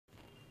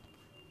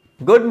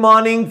Good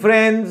morning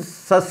friends,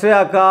 Sat Sri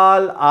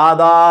Akal,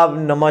 Adab,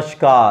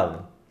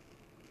 Namaskar.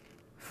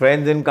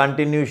 Friends, in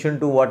continuation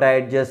to what I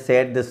had just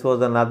said, this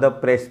was another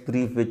press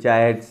brief which I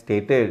had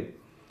stated.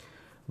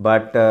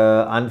 But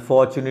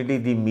unfortunately,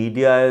 the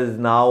media is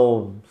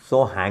now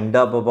so hanged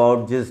up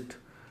about just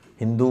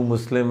Hindu,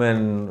 Muslim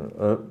and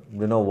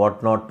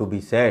what not to be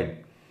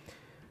said.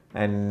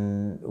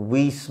 And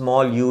we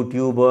small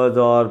YouTubers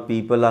or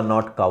people are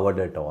not covered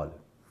at all.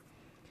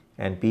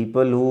 And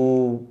people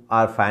who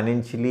are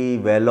financially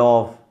well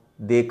off,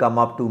 they come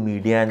up to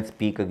media and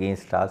speak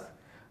against us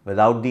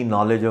without the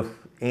knowledge of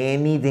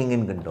anything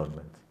in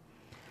cantonments.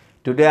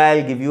 Today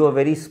I'll give you a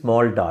very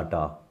small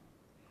data.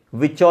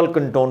 Which all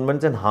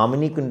cantonments and how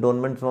many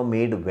cantonments were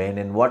made when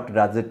and what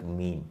does it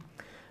mean?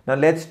 Now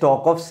let's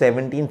talk of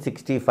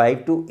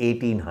 1765 to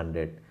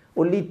 1800.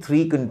 Only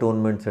 3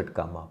 cantonments had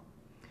come up.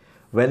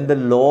 When the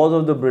laws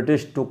of the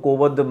British took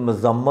over the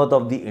mazammat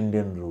of the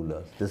Indian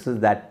rulers, this is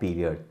that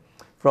period.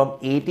 From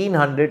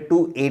 1800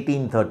 to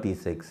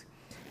 1836,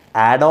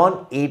 add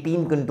on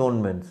 18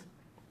 cantonments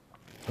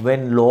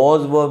when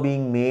laws were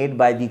being made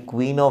by the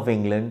Queen of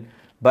England,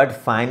 but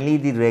finally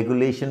the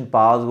regulation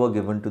powers were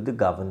given to the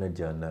Governor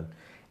General.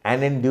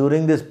 And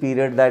during this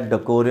period, that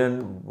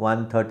Decorion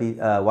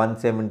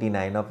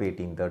 179 of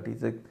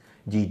 1836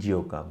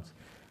 GGO comes.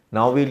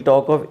 Now we'll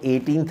talk of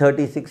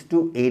 1836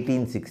 to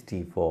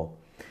 1864.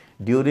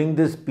 During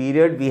this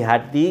period, we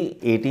had the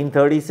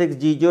 1836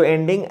 GGO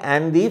ending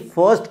and the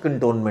first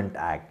Cantonment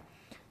Act.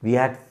 We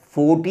had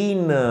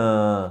 14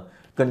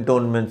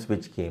 cantonments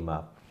which came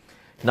up.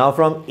 Now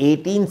from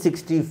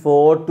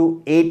 1864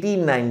 to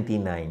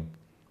 1899,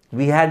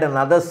 we had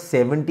another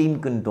 17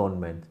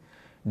 cantonments.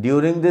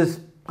 During this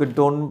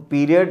cantonment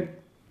period,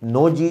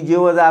 no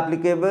GGO was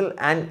applicable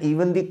and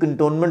even the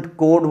cantonment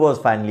code was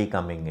finally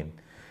coming in.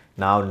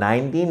 Now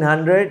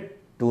 1900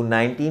 to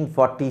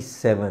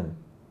 1947.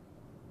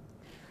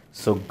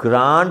 So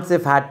grants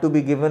if had to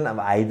be given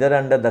either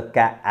under the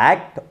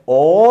Act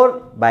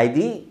or by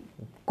the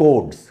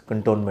codes,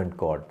 cantonment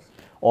codes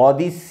or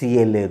the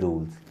CLA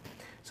rules.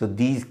 So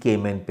these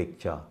came in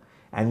picture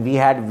and we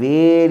had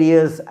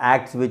various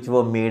acts which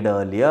were made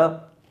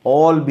earlier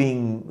all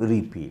being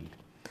repealed.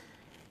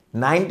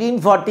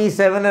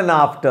 1947 and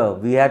after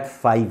we had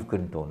 5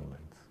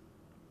 cantonments.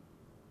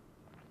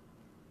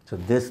 So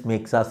this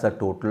makes us a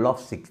total of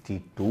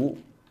 62.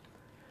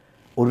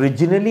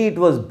 Originally, it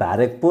was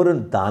Barakpur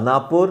and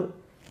Danapur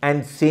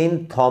and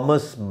St.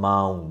 Thomas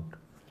Mount,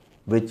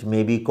 which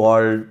may be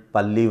called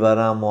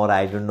Pallivaram or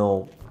I don't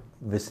know,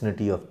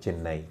 vicinity of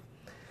Chennai.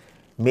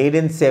 Made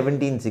in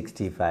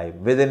 1765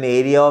 with an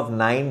area of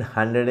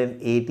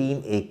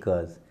 918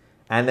 acres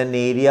and an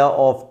area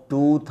of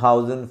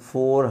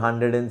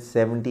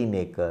 2,417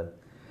 acres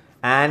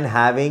and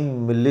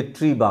having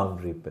military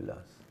boundary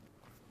pillars.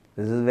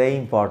 This is very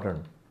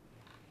important.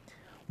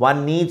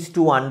 One needs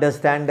to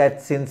understand that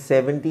since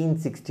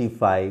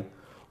 1765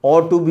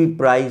 or to be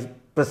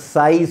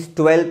precise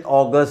 12th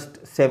August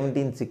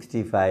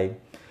 1765,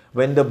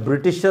 when the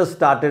Britishers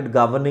started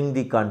governing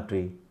the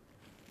country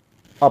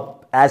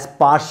as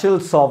partial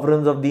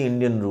sovereigns of the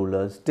Indian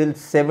rulers, till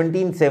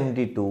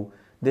 1772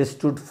 they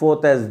stood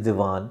forth as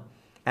Diwan,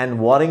 and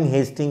Warring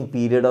Hastings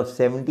period of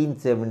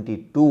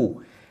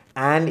 1772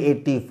 and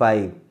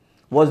 85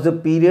 was the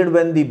period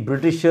when the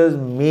Britishers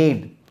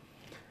made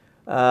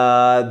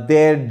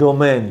their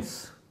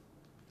domains.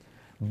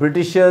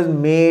 Britishers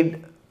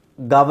made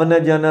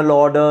Governor General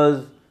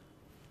orders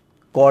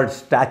called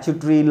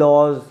statutory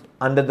laws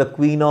under the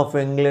Queen of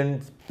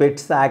England,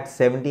 Pitt's Act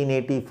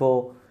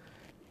 1784,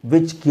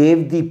 which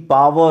gave the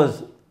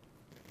powers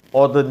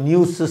or the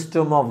new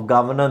system of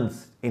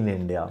governance in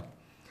India.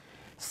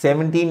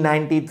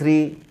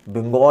 1793,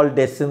 Bengal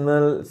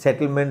Decimal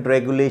Settlement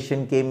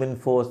Regulation came in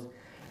force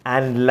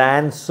and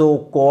land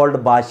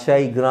so-called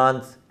Badshai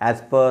grants as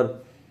per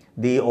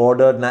the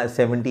order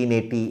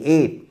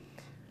 1788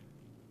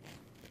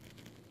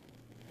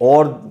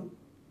 or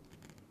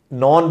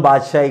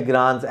non-Badshai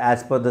grants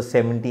as per the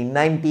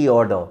 1790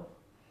 order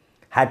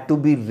had to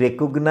be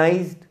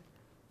recognized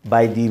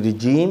by the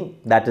regime,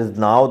 that is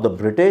now the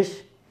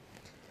British.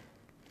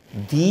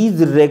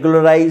 These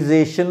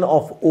regularization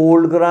of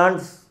old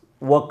grants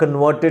were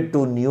converted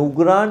to new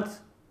grants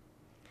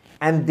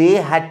and they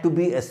had to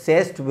be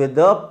assessed with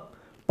the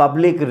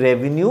public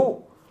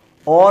revenue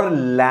or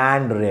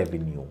land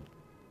revenue.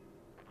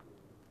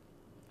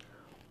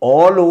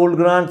 All old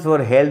grants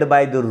were held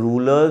by the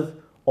rulers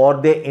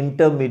or their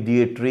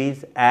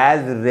intermediaries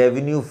as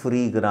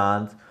revenue-free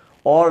grants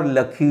or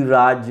Lakhi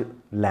Raj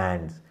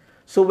lands.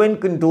 So when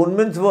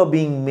cantonments were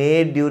being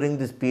made during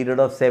this period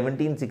of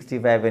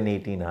 1765 and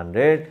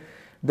 1800,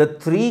 the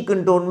 3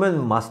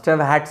 cantonments must have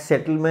had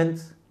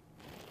settlements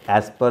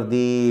as per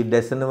the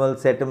decimal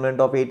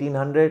settlement of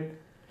 1800.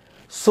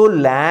 So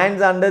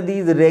lands under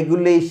these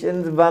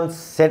regulations once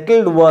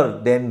settled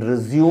were then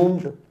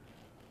resumed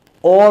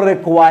or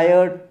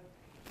required.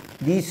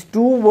 These 2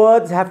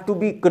 words have to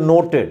be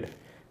connoted.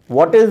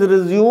 What is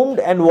resumed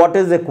and what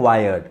is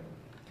acquired?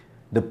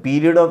 The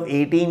period of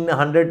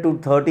 1800 to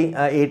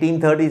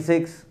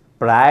 1836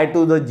 prior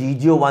to the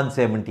GGO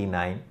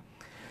 179,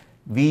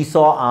 we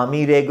saw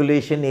Army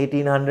Regulation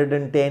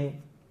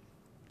 1810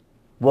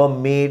 were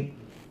made,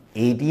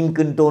 18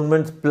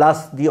 cantonments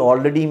plus the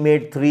already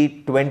made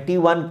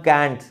 21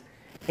 cants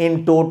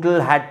in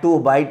total had to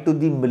abide to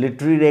the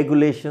military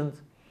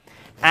regulations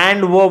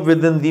and were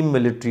within the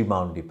military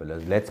boundary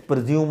pillars. Let's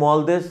presume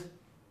all this.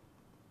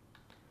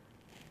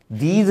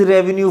 These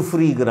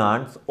revenue-free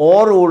grants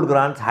or old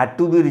grants had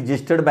to be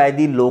registered by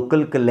the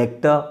local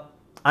collector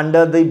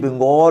under the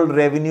Bengal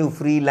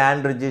Revenue-Free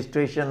Land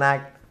Registration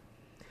Act.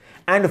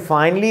 And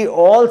finally,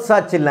 all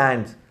such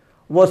lands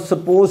was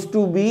supposed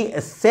to be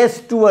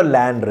assessed to a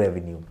land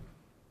revenue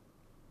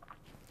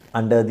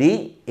under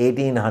the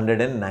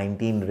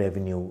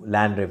 1819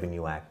 Land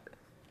Revenue Act.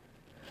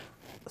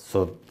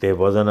 So there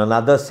was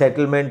another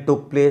settlement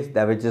took place,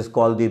 that which is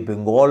called the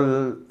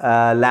Bengal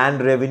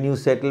Land Revenue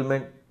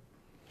Settlement.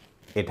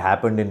 It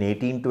happened in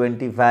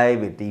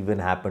 1825, it even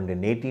happened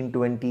in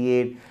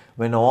 1828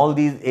 when all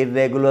these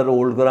irregular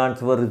old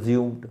grants were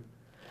resumed.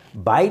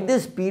 By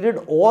this period,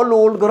 all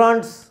old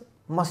grants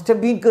must have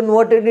been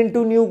converted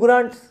into new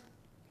grants,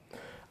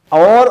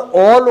 or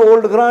all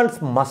old grants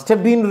must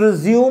have been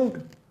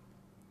resumed.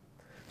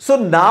 So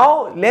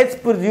now let's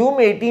presume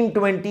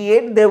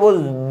 1828 there was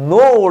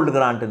no old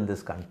grant in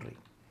this country.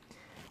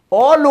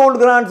 All old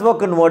grants were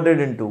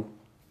converted into.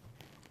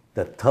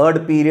 The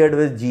third period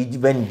was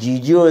when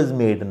GGO is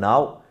made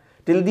now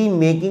till the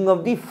making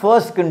of the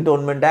first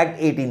Cantonment Act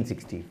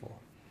 1864.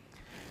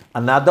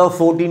 Another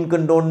 14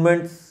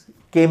 cantonments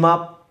came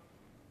up.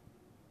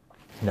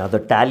 Now the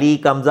tally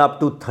comes up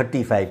to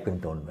 35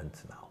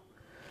 cantonments now.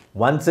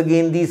 Once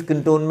again, these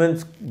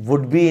cantonments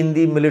would be in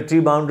the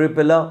military boundary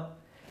pillar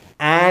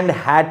and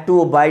had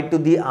to abide to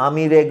the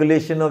army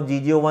regulation of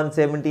GGO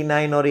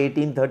 179 or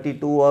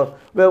 1832 or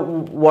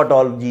what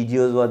all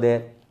GGOs were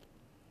there.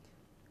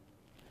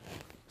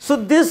 So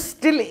this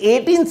till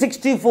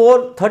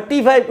 1864,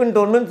 35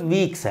 cantonments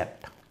we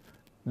accept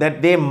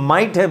that they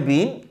might have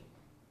been.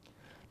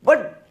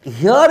 But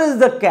here is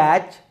the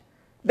catch,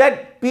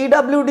 that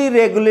PWD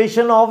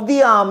regulation of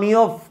the army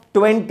of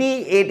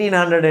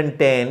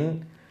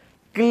 1810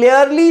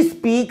 clearly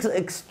speaks,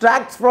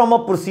 extracts from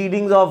a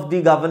proceedings of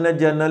the Governor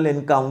General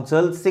in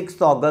Council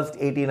 6th August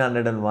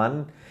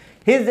 1801.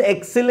 His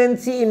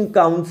Excellency in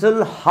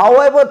Council,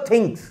 however,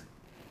 thinks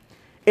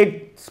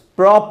it's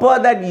proper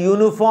that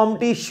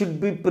uniformity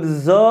should be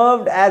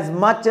preserved as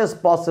much as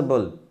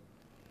possible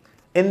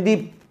in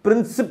the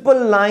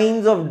principal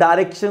lines of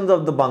directions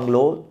of the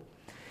bungalow,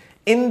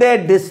 in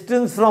their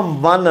distance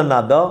from one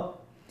another,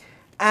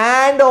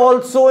 and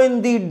also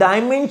in the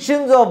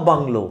dimensions of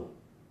bungalow.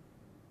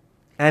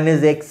 And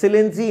His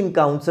Excellency in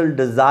Council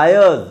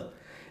desires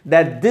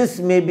that this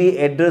may be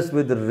addressed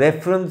with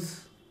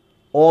reference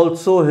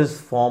also his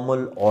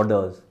formal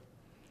orders,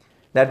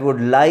 that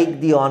would like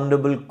the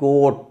Honorable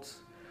Courts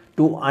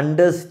to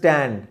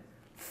understand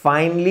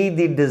finally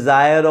the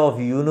desire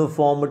of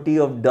uniformity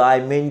of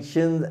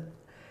dimensions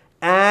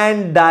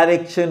and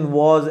direction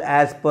was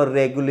as per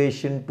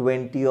Regulation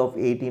 20 of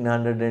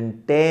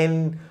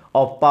 1810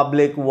 of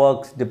Public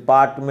Works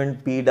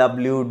Department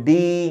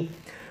PWD,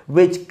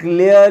 which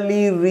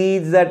clearly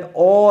reads that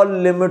all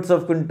limits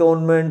of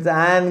cantonments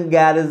and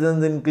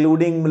garrisons,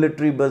 including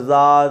military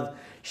bazaars,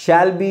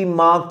 shall be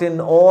marked in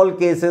all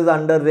cases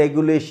under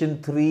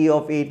Regulation 3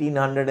 of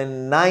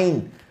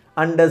 1809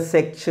 under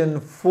Section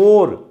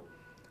 4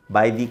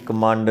 by the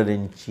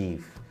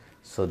Commander-in-Chief.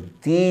 So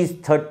these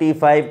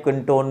 35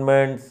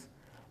 cantonments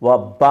were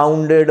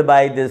bounded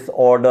by this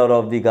order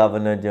of the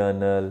Governor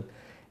General,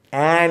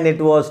 and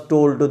it was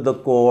told to the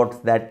courts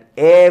that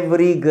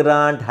every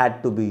grant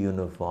had to be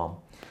uniform.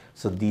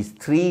 So these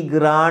 3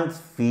 grants,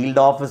 field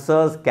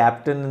officers,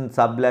 captain and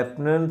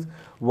sub-lieutenants,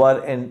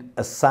 were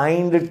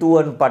assigned to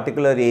a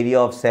particular area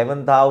of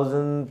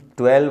 7,000,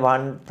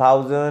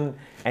 12,000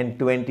 and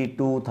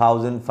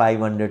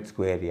 22,500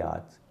 square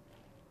yards.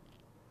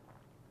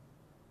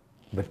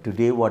 But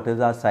today, what is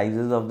our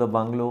sizes of the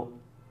bungalow?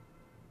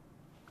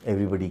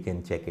 Everybody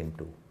can check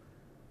into.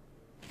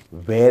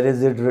 Where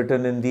is it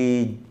written in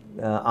the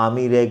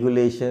Army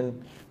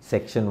Regulation?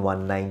 Section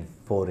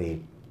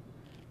 1948.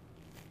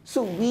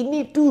 So we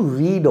need to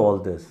read all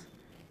this.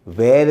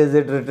 Where is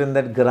it written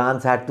that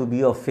grants had to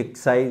be of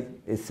fixed size?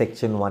 Is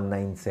Section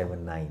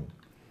 1979.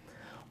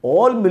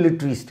 All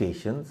military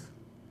stations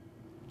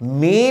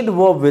made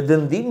were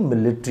within the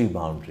military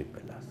boundary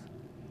pillars.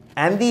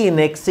 And the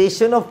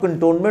annexation of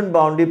cantonment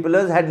boundary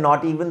pillars had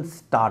not even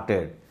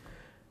started.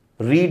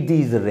 Read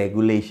these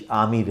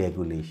army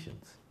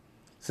regulations.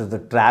 So the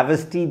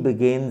travesty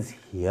begins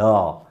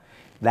here,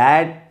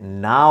 that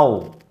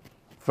now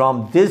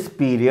from this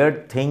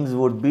period things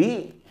would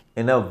be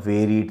in a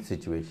varied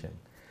situation.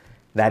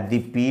 That the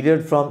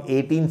period from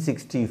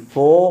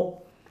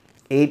 1864,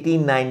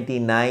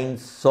 1899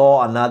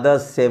 saw another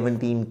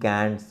 17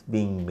 cants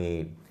being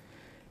made.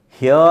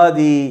 Here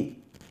the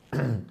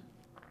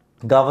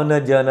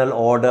Governor General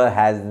order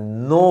has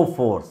no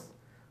force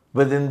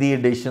within the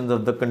additions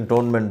of the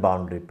cantonment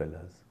boundary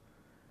pillars,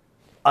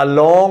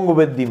 along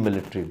with the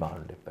military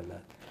boundary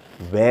pillars.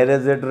 Where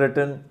is it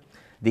written?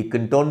 The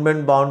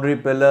cantonment boundary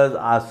pillars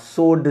are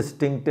so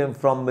distinctive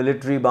from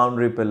military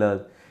boundary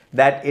pillars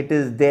that it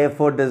is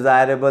therefore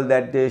desirable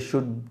that they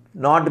should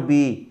not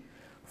be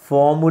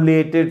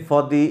formulated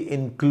for the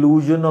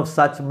inclusion of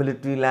such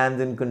military lands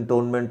in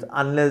cantonments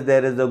unless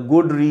there is a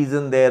good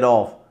reason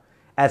thereof,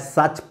 as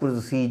such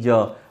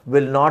procedure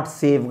will not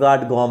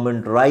safeguard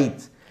government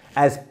rights,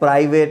 as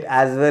private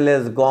as well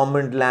as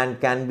government land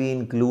can be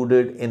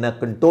included in a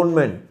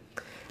cantonment.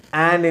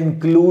 And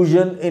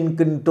inclusion in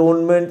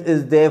cantonment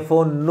is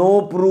therefore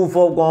no proof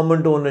of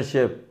government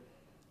ownership.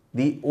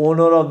 The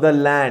owner of the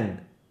land,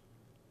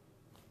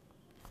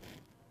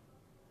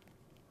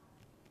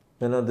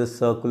 this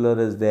circular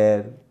is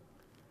there,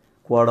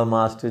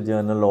 Quartermaster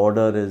General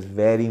order is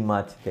very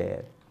much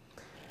there.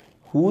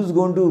 Who's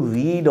going to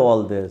read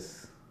all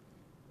this?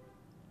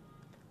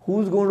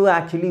 Who's going to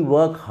actually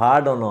work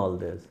hard on all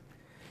this?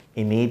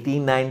 In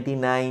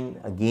 1899,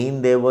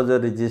 again there was a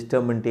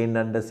register maintained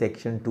under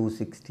section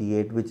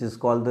 268 which is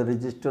called the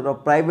Register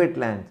of Private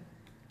Lands.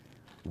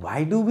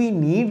 Why do we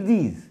need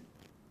these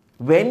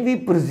when we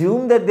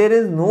presume that there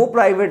is no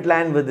private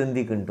land within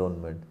the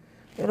cantonment?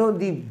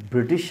 The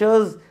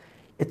Britishers,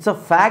 it's a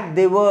fact,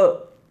 they were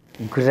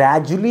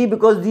gradually,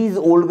 because these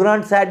old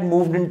grants had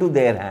moved into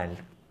their hand.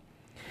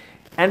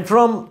 And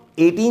from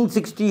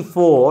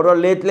 1864, or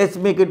let's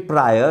make it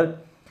prior,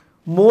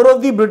 more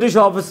of the British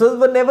officers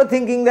were never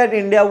thinking that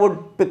India would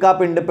pick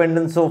up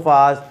independence so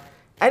fast.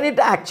 And it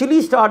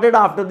actually started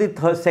after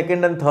the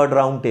second and third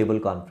round table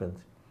conference.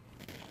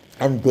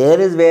 And there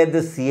is where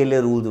the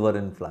CLA rules were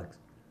in flux.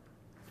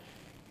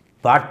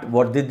 But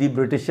what did the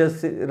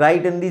Britishers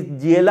write in the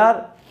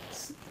GLR?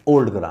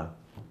 Old grant.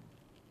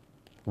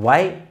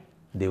 Why?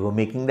 They were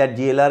making that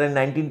GLR in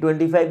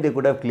 1925. They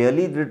could have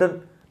clearly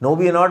written, no,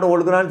 we are not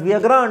old grants, we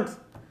are grants.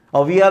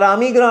 Or we are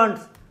army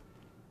grants.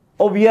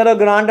 Or we are a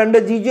grant under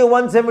GGO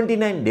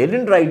 179. They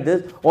didn't write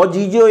this. Or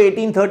GGO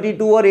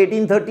 1832 or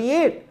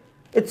 1838.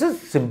 It's a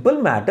simple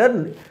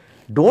matter.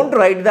 Don't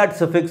write that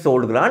suffix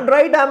old grant.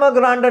 Write I am a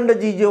grant under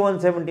GGO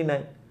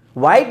 179.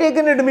 Why take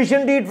an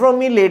admission deed from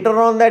me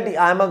later on that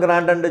I am a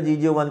grant under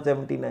GGO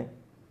 179?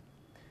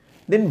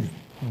 Then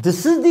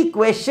this is the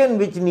question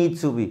which needs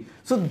to be.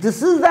 So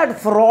this is that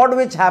fraud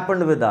which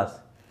happened with us.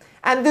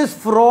 And this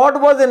fraud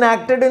was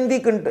enacted in the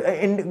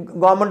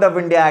Government of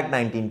India Act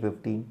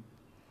 1915.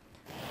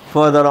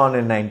 Further on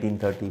in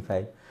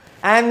 1935.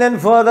 And then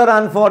further,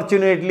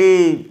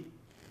 unfortunately,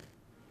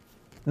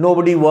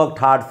 nobody worked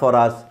hard for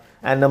us,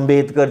 and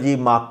Ambedkar ji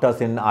marked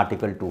us in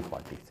Article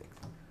 246.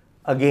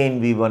 Again,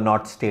 we were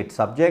not state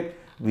subject,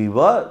 we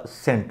were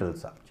central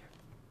subject.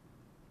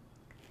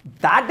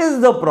 That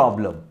is the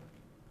problem.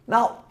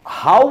 Now,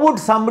 how would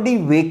somebody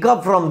wake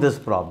up from this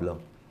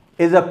problem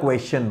is a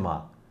question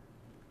mark.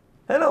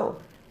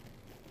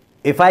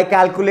 If I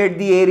calculate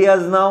the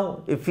areas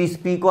now, if we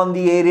speak on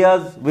the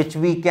areas which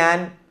we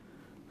can,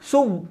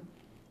 so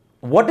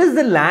what is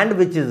the land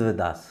which is with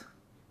us?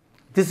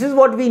 This is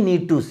what we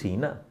need to see.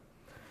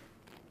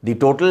 The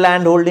total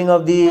land holding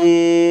of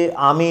the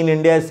army in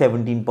India is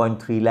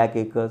 17.3 lakh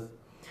acres.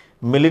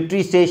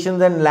 Military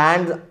stations and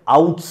lands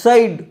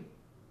outside,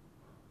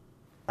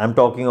 I am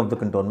talking of the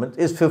cantonments,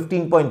 is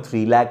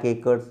 15.3 lakh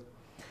acres.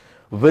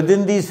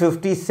 Within these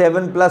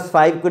 57 plus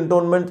 5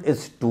 cantonments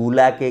is 2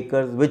 lakh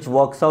acres, which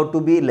works out to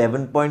be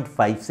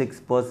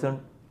 11.56%.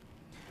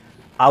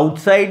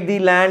 Outside the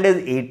land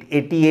is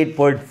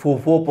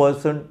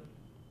 88.44%.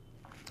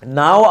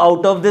 Now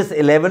out of this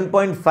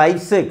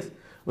 11.56,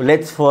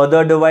 let's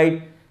further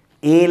divide.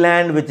 A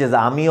land, which is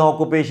army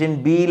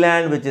occupation, B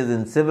land, which is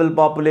in civil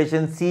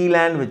population, C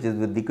land, which is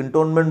with the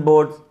cantonment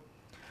boards.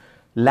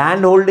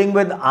 Land holding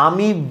with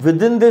army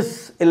within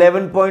this 2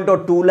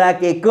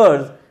 lakh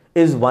acres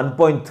is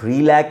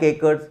 1.3 lakh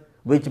acres,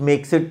 which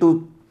makes it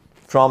to,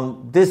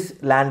 from this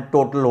land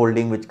total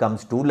holding which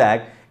comes 2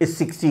 lakh is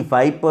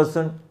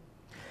 65%.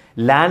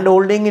 Land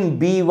holding in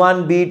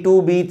B1, B2,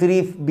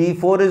 B3,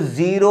 B4 is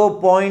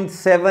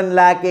 0.7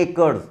 lakh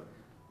acres.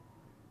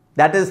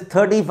 That is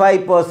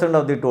 35%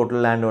 of the total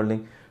land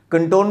holding.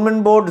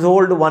 Cantonment boards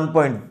hold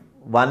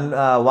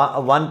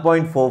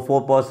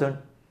 1.44%.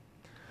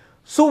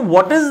 So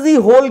what is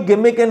the whole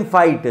gimmick and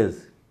fight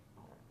is?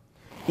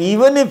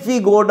 Even if we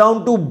go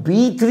down to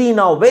B3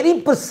 now,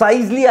 very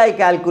precisely I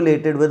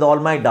calculated with all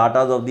my data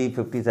of the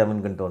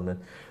 57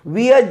 cantonments,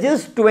 we are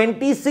just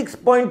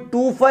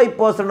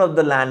 26.25% of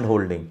the land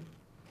holding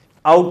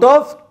out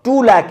of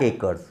 2 lakh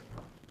acres.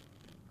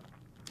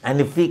 And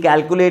if we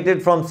calculate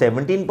it from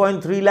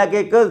 17.3 lakh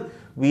acres,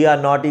 we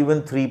are not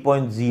even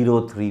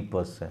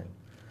 3.03%.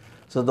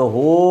 So the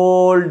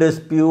whole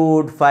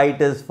dispute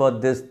fight is for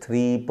this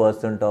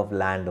 3% of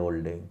land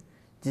holding.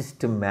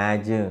 Just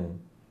imagine.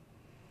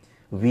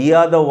 We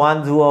are the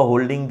ones who are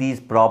holding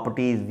these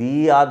properties.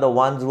 We are the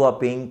ones who are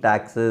paying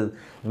taxes.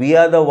 We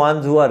are the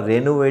ones who are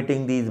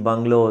renovating these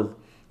bungalows.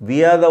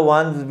 We are the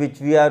ones which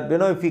we are,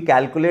 if we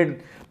calculate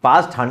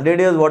past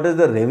 100 years, what is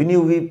the revenue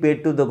we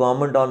paid to the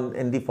government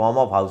in the form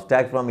of house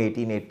tax from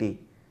 1880?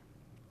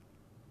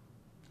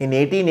 In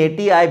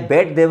 1880, I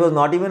bet there was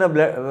not even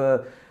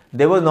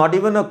There was not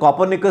even a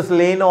Copernicus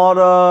lane or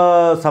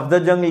a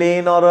Safdarjung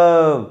lane or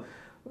a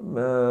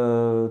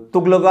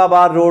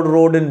Tughlaqabad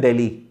road in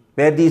Delhi,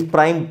 where these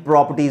prime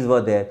properties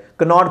were there.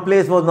 Connaught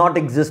Place was not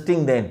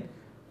existing then,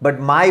 but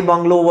my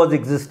bungalow was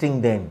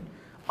existing then.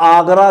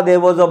 Agra, there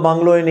was a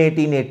bungalow in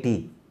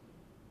 1880.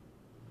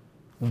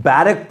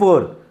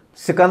 Barrackpur,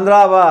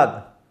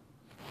 Sikandrabad,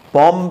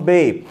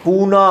 Bombay,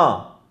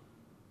 Pune,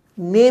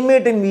 name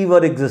it, and we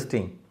were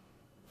existing.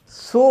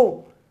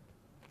 So,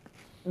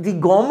 the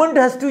government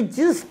has to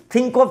just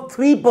think of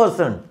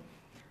 3%.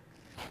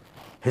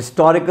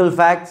 Historical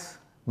facts,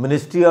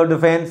 Ministry of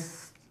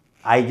Defence,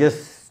 I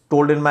just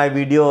told in my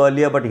video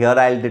earlier, but here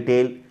I'll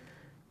detail.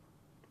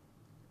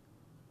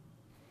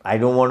 I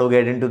don't want to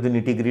get into the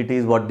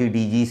nitty-gritties what the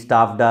DG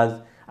staff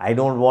does. I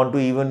don't want to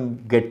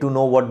even get to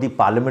know what the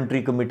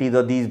parliamentary committees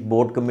or these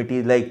board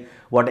committees like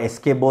what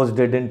SK Bose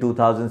did in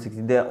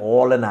 2016. They're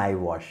all an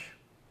eyewash.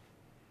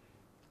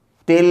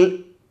 Till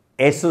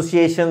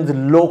associations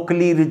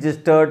locally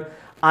registered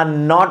are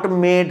not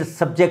made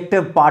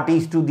subjective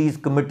parties to these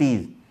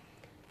committees,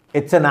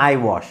 it's an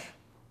eyewash.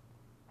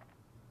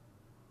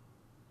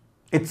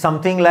 It's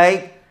something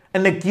like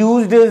an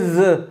accused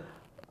is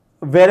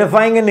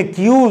verifying an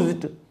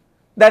accused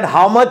that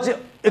how much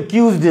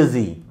accused is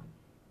he.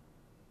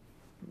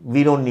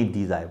 We don't need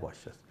these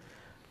eyewashes.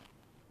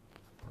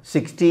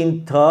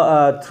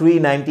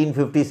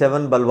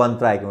 16/3/1957 Balwant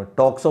Rai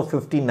talks of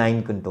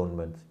 59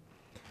 cantonments.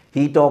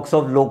 He talks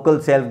of local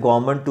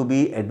self-government to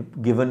be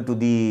given to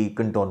the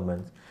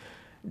cantonments.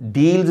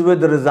 Deals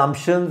with the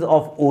resumptions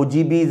of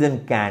OGBs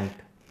in Cant.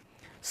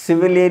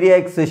 Civil area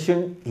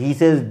accession, he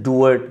says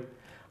do it.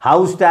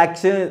 House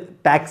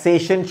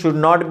taxation should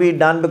not be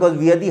done because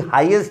we are the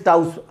highest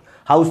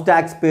house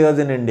tax payers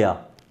in India.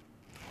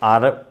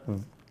 Our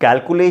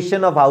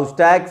calculation of house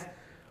tax,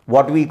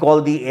 what we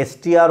call the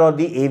STR or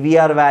the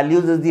AVR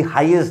values, is the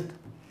highest.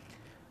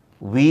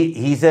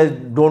 He says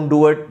don't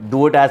do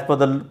it as per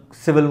the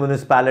civil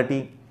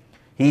municipality.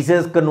 He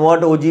says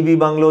convert OGB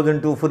bungalows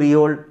into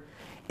freehold.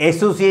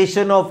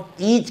 Association of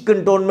each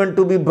cantonment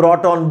to be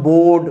brought on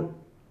board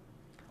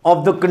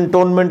of the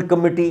cantonment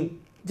committee.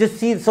 Just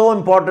see, it's so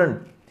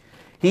important.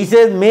 He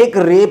says make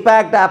Rape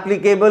Act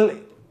applicable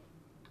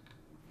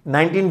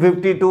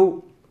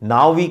 1952.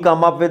 Now we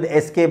come up with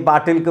SK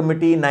Patil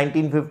committee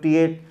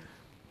 1958.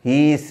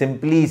 He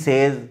simply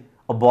says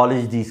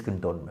abolish these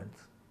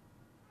cantonments.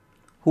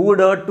 Who would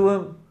hurt to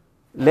him?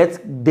 Let's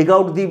dig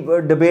out the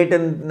debate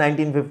in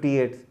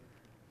 1958.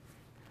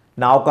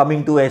 Now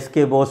coming to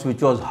SK Bose,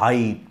 which was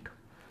hyped.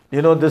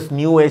 You know, this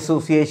new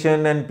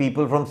association and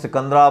people from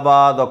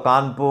Sikandrabad or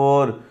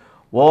Kanpur,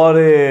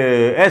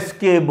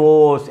 SK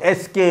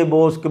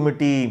Bose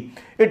committee,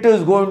 it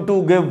is going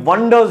to give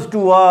wonders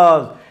to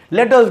us.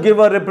 Let us give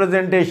a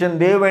representation.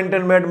 They went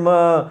and met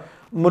Murli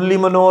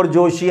Manohar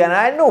Joshi, and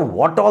I know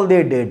what all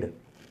they did.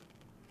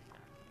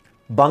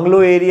 Bungalow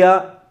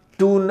area,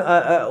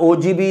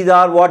 OGBs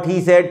are what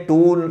he said,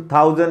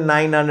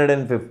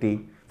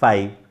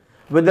 2,955,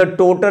 with a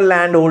total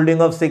land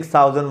holding of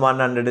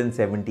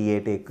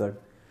 6,178 acres.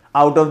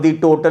 Out of the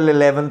total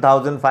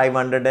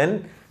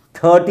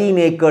 11,513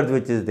 acres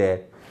which is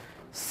there.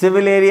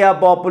 Civil area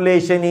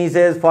population, he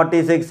says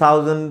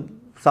 46,000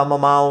 some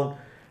amount,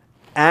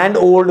 and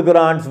old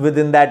grants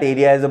within that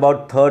area is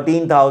about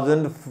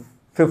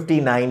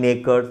 13,059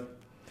 acres.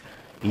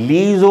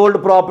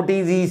 Leasehold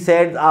properties, he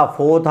said, are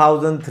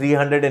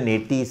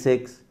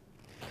 4,386.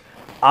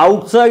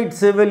 Outside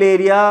civil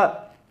area,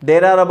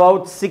 there are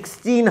about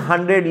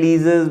 1,600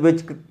 leases,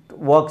 which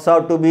works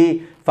out to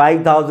be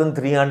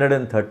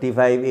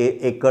 5,335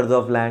 acres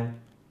of land.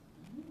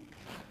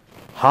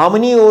 How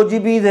many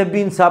OGBs have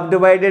been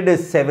subdivided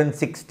is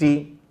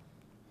 760.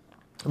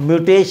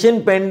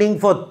 Mutation pending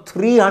for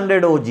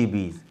 300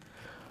 OGBs.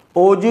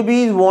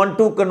 OGBs want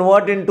to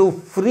convert into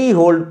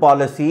freehold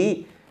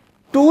policy.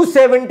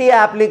 270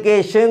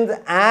 applications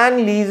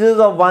and leases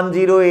of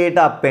 108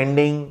 are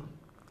pending.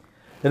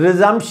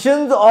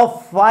 Resumptions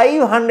of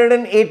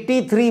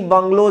 583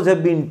 bungalows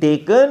have been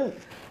taken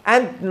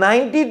and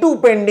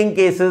 92 pending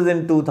cases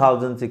in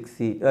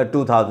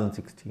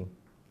 2016.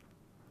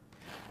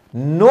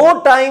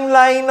 No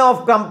timeline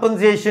of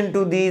compensation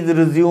to these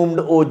resumed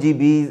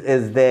OGBs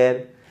is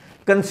there.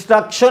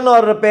 Construction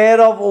or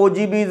repair of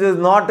OGBs is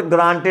not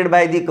granted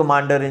by the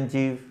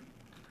Commander-in-Chief.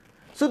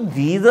 So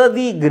these are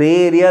the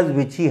grey areas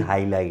which he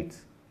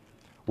highlights.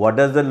 What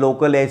does the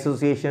local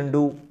association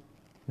do?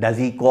 Does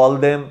he call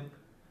them?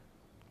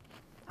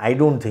 I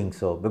don't think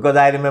so, because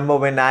I remember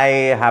when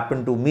I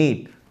happened to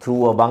meet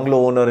through a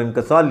bungalow owner in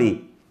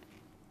Kasauli,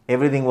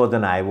 everything was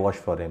an eyewash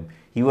for him.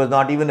 He was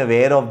not even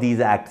aware of these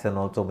acts and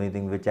also many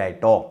things which I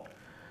talked.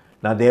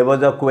 Now there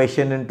was a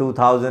question in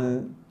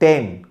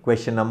 2010,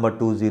 question number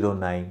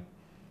 209.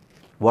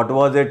 What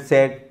was it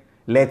said?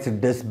 Let's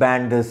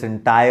disband this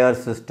entire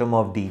system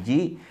of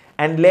DG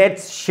and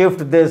let's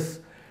shift this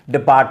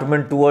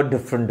department to a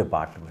different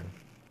department.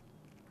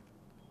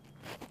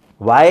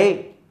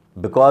 Why?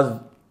 Because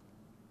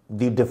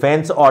the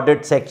defense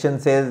audit section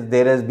says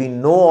there has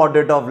been no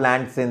audit of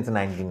land since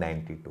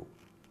 1992.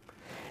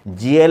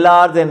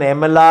 GLRs and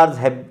MLRs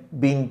have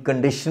been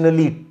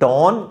conditionally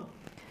torn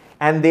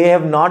and they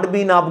have not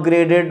been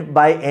upgraded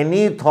by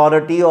any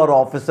authority or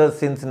officer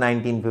since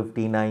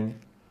 1959.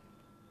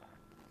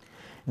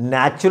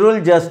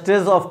 Natural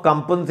justice of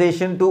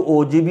compensation to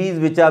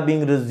OGBs which are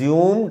being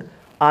resumed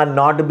are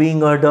not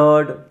being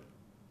adhered.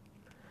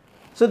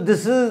 So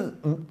this is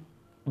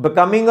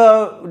becoming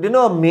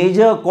a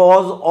major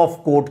cause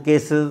of court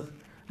cases.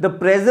 The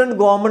present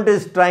government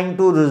is trying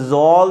to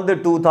resolve the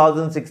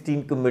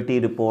 2016 committee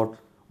report.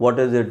 What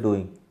is it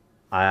doing?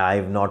 I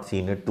have not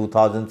seen it.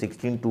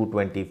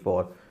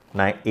 2016-224,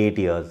 8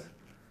 years.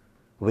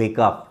 Wake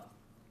up.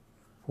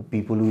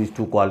 People who used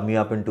to call me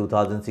up in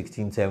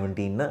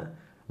 2016-17,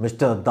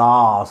 Mr.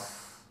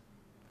 Das.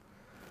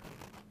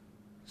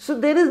 So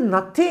there is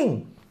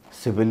nothing.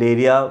 Civil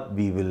area,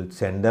 we will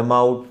send them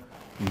out.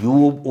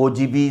 You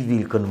OGBs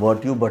will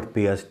convert you but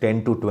pay us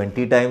 10 to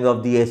 20 times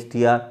of the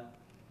STR.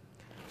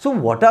 So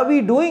what are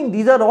we doing?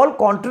 These are all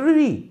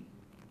contrary.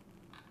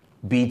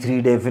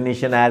 B3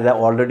 definition, as I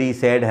already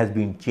said, has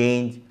been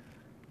changed.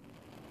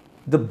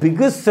 The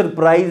biggest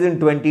surprise in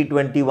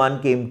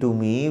 2021 came to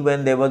me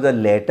when there was a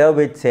letter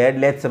which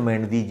said, let's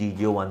amend the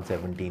GGO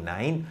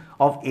 179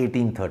 of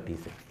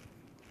 1836.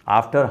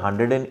 After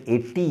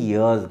 180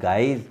 years,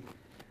 guys,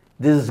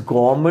 this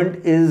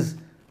government is,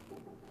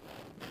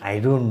 I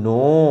don't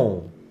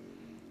know,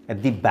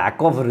 at the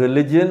back of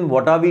religion.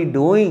 What are we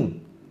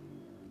doing?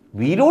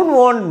 We don't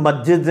want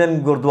masjids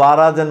and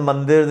gurdwaras and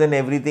mandirs and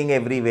everything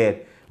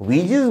everywhere.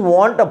 We just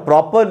want a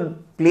proper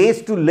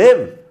place to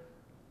live.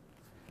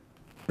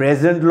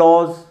 Present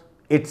laws,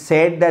 it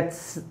said that,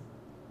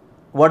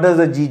 what does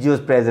the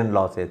GGO's present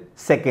law say?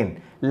 Second,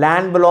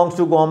 land belongs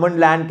to government,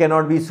 land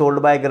cannot be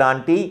sold by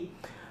grantee.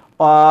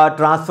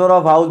 Transfer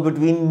of house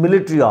between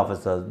military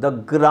officers. The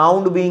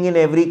ground being in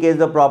every case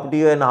the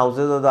property and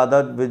houses of the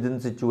other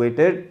within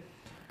situated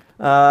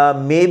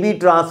may be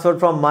transferred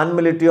from one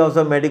military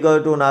officer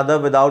medical to another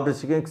without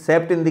restriction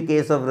except in the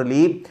case of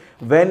relief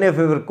when if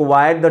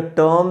required the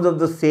terms of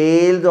the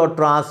sales or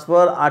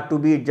transfer are to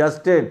be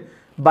adjusted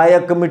by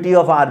a committee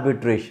of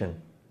arbitration.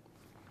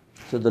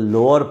 So the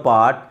lower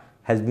part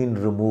has been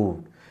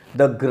removed.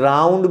 The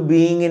ground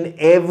being in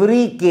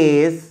every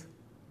case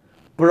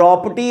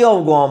property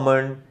of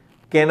government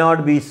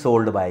cannot be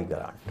sold by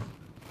grant.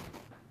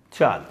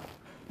 Chalo,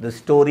 the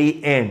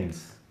story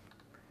ends.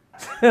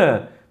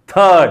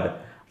 Third,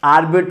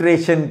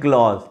 arbitration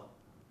clause.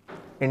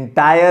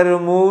 Entire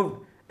removed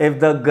if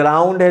the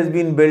ground has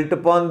been built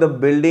upon the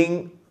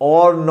building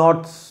or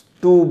not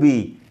to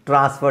be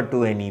transferred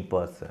to any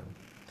person.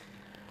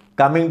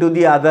 Coming to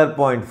the other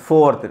point,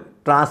 fourth,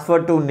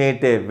 transfer to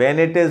native. When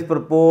it is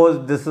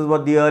proposed, this is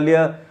what the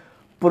earlier,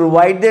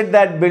 provided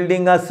that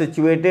building are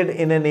situated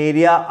in an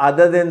area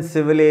other than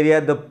civil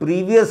area, the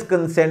previous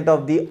consent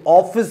of the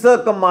officer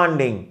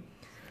commanding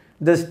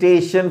the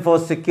station for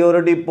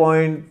security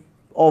point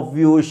of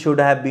view should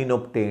have been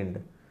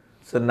obtained.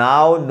 So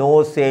now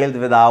no sales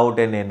without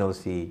an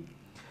NOC.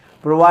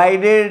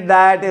 Provided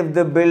that if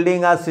the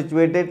building are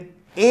situated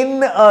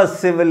in a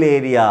civil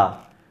area,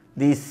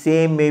 the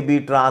same may be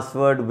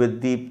transferred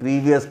with the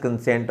previous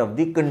consent of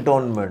the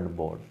Cantonment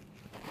Board.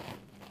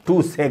 Two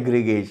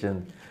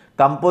segregations.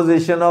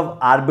 Composition of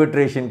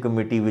arbitration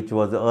committee which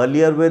was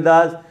earlier with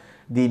us.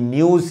 The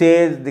new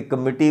says the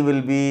committee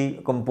will be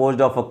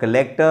composed of a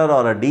collector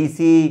or a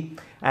DC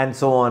and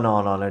so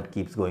on. It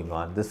keeps going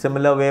on. The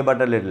similar way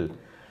but a little.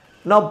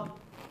 Now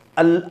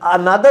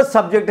another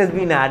subject has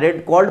been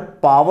added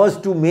called powers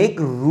to make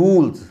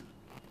rules.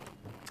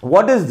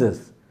 What is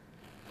this?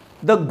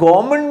 The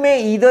government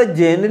may either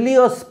generally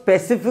or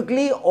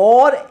specifically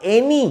or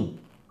any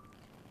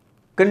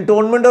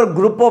cantonment or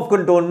group of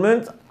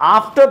cantonments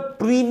after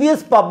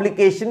previous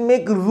publication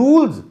make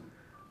rules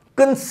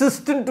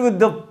consistent with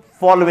the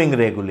following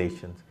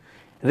regulations.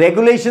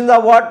 Regulations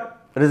are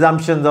what?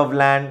 Resumptions of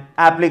land,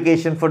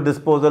 application for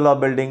disposal of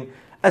building,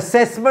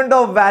 assessment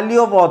of value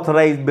of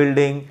authorized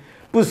building,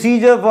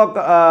 procedure for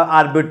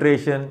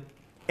arbitration,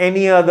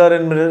 any other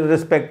in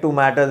respect to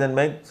matters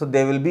and so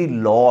there will be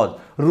laws,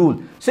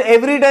 rules. So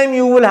every time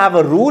you will have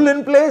a rule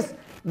in place,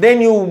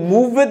 then you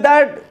move with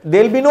that,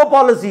 there will be no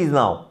policies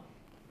now.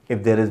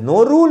 If there is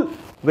no rule,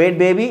 wait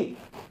baby,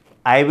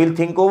 I will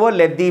think over,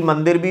 let the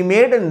mandir be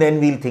made and then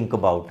we'll think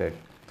about it.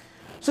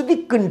 So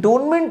the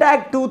Cantonment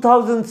Act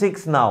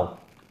 2006 now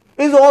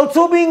is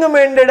also being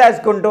amended as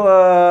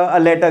a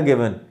letter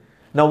given.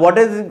 Now what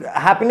is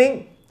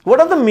happening? What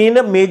are the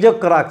major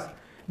crux?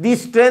 The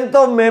strength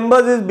of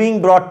members is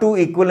being brought to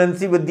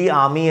equivalency with the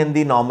army and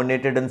the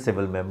nominated and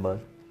civil members.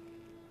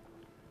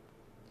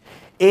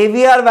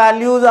 AVR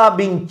values are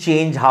being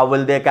changed. How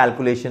will their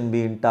calculation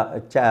be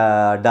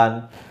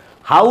done?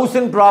 House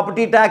and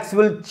property tax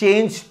will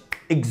change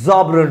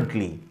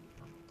exorbitantly.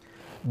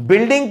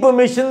 Building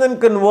permissions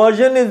and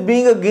conversion is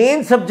being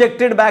again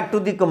subjected back to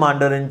the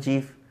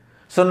commander-in-chief.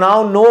 So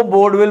now no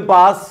board will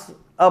pass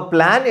a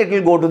plan, it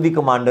will go to the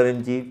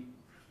commander-in-chief.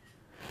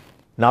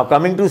 Now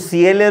coming to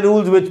CLA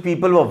rules which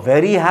people were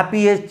very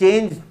happy has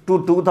changed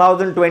to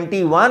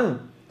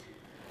 2021.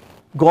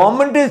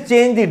 Government has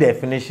changed the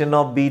definition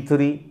of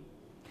B3.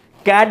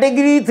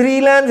 Category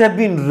 3 lands have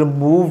been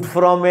removed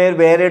from here,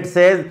 where it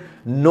says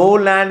no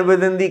land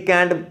within the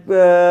cant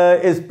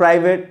is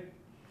private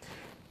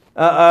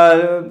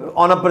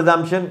on a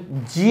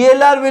presumption.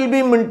 GLR will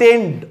be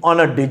maintained on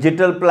a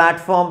digital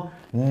platform.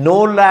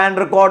 No land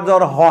records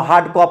or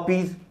hard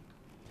copies.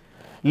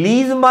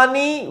 Lease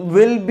money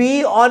will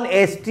be on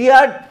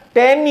STR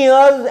 10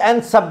 years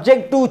and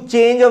subject to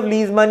change of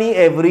lease money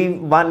every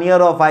 1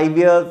 year or 5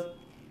 years.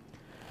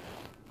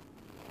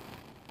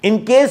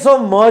 In case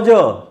of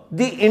merger,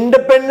 the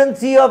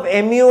independency of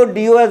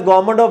MEO-DO as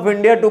Government of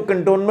India to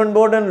Cantonment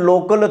Board and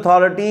local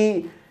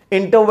authority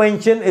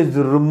intervention is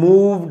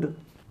removed.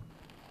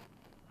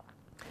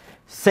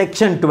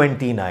 Section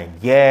 29.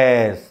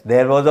 Yes,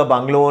 there was a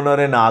bungalow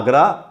owner in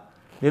Agra.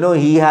 You know,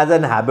 he has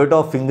an habit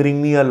of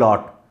fingering me a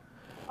lot.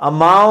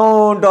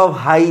 Amount of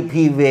hype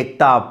he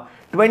waked up.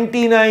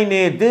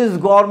 29A, this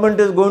government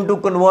is going to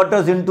convert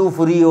us into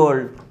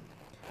freehold.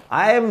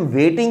 I am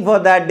waiting for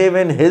that day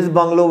when his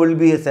bungalow will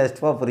be assessed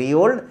for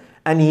freehold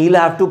and he'll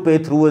have to pay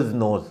through his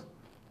nose.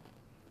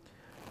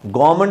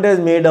 Government has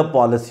made a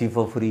policy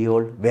for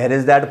freehold. Where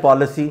is that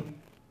policy?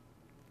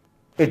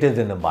 It is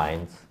in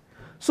abeyance.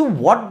 So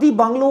what the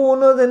bungalow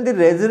owners and the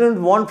residents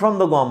want from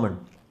the government?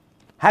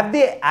 Have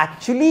they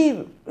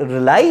actually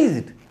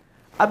realized?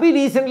 Abhi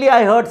recently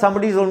I heard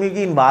somebody told me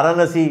in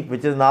Varanasi,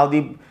 which is now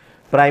the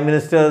Prime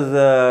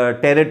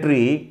Minister's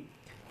territory,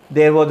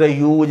 there was a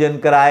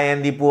huge cry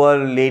and the poor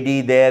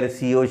lady there,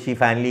 CEO, she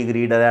finally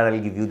agreed that I'll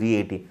give you the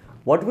 80.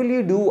 What will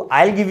you do?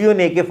 I'll give you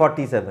an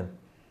AK-47.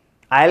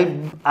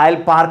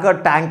 I'll park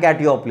a tank at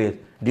your place.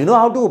 Do you know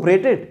how to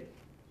operate it?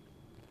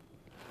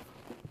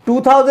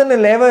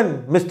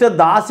 2011, Mr.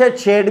 Das had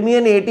shared me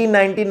an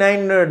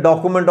 1899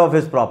 document of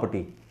his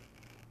property.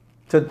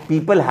 So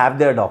people have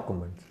their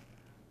documents.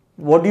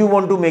 What do you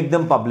want to make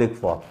them public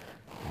for?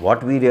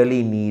 What we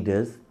really need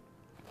is,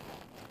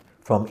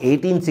 from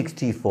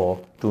 1864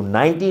 to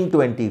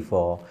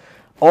 1924,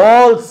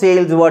 all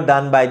sales were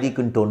done by the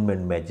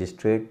cantonment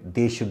magistrate.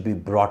 They should be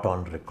brought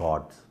on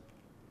records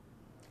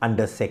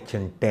under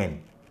section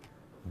 10.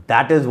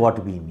 That is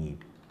what we need.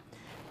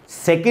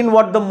 Second,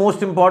 what the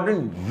most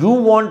important, you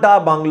want our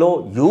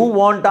bungalow, you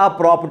want our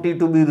property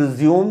to be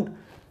resumed,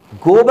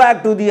 go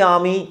back to the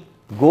army,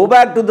 go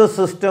back to the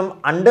system,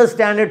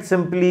 understand it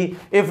simply.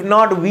 If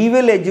not, we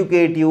will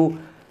educate you.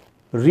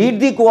 Read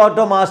the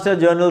Quartermaster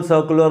Journal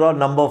Circular or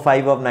number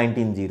 5 of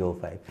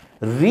 1905.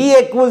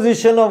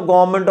 Reacquisition of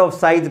government of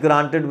sites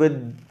granted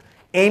with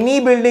any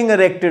building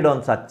erected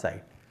on such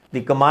site.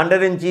 The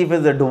Commander-in-Chief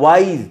is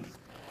advised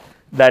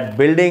that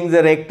buildings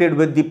erected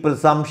with the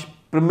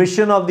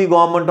permission of the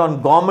government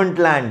on government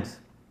lands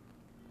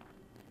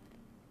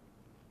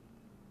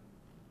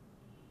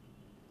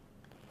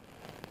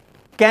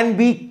can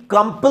be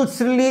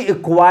compulsorily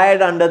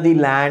acquired under the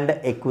Land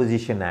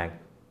Acquisition Act.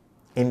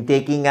 In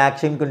taking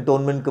action,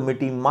 Cantonment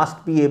Committee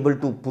must be able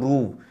to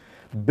prove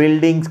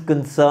buildings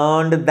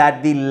concerned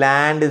that the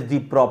land is the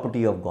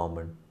property of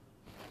government.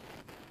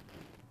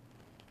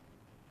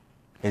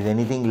 Is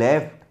anything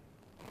left?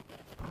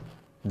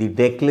 The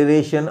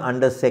declaration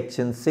under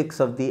section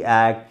 6 of the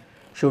Act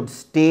should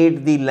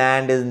state the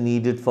land is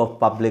needed for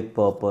public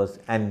purpose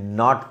and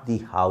not the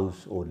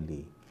house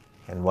only.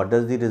 And what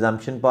does the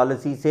resumption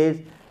policy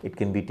say? It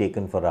can be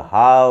taken for a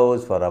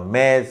house, for a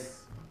mess.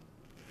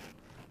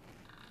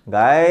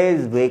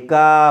 Guys, wake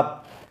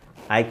up.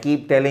 I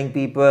keep telling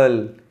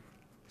people,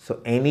 so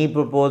any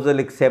proposal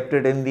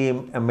accepted in the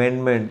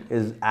amendment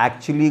is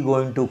actually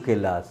going to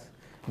kill us.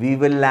 We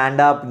will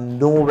land up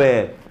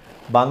nowhere.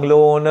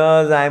 Bungalow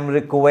owners, I am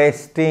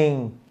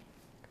requesting,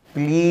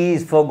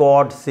 please, for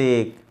God's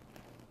sake,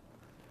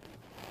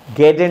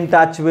 get in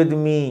touch with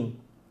me.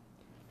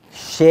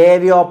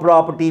 Share your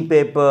property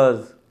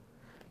papers.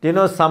 You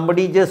know,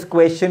 somebody just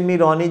questioned me,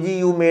 Ronnie ji,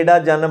 you made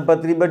our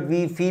Janampatri, but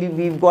we feel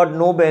we've got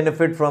no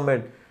benefit from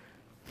it.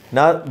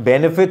 Now,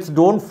 benefits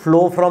don't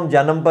flow from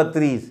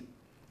Janampatris.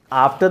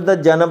 After the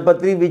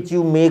Janampatri which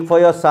you make for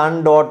your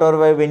son,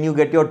 daughter, when you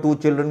get your 2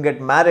 children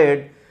get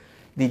married,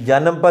 the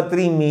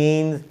Janampatri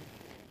means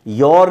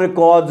your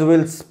records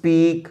will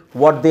speak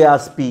what they are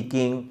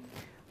speaking.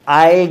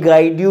 I'll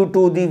guide you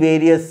to the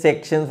various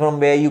sections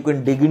from where you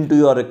can dig into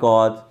your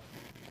records.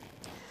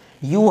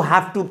 You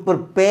have to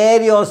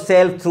prepare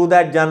yourself through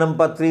that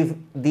Janampatri,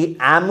 the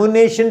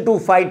ammunition to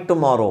fight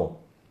tomorrow.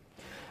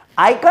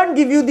 I can't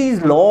give you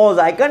these laws.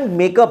 I can't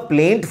make a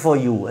plaint for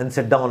you and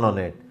sit down on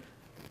it.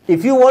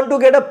 If you want to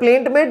get a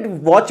plaint made,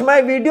 watch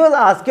my videos,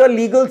 ask your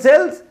legal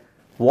cells,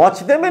 watch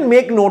them and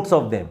make notes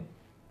of them.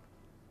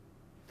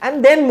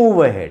 And then move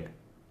ahead.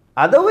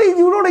 Otherwise,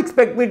 you don't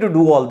expect me to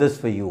do all this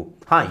for you.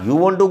 You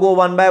want to go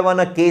one by one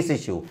a case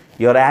issue.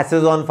 Your ass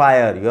is on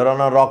fire. You're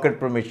on a rocket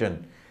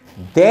permission.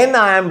 Then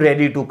I am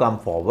ready to come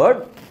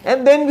forward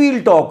and then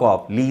we'll talk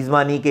of lease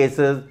money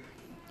cases,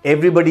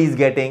 everybody is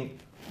getting,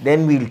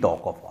 then we'll talk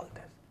of all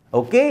this.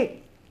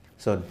 Okay?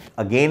 So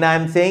again I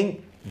am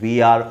saying,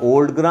 we are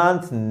old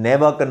grants,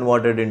 never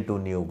converted into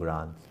new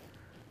grants.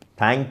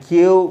 Thank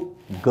you.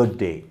 Good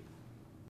day.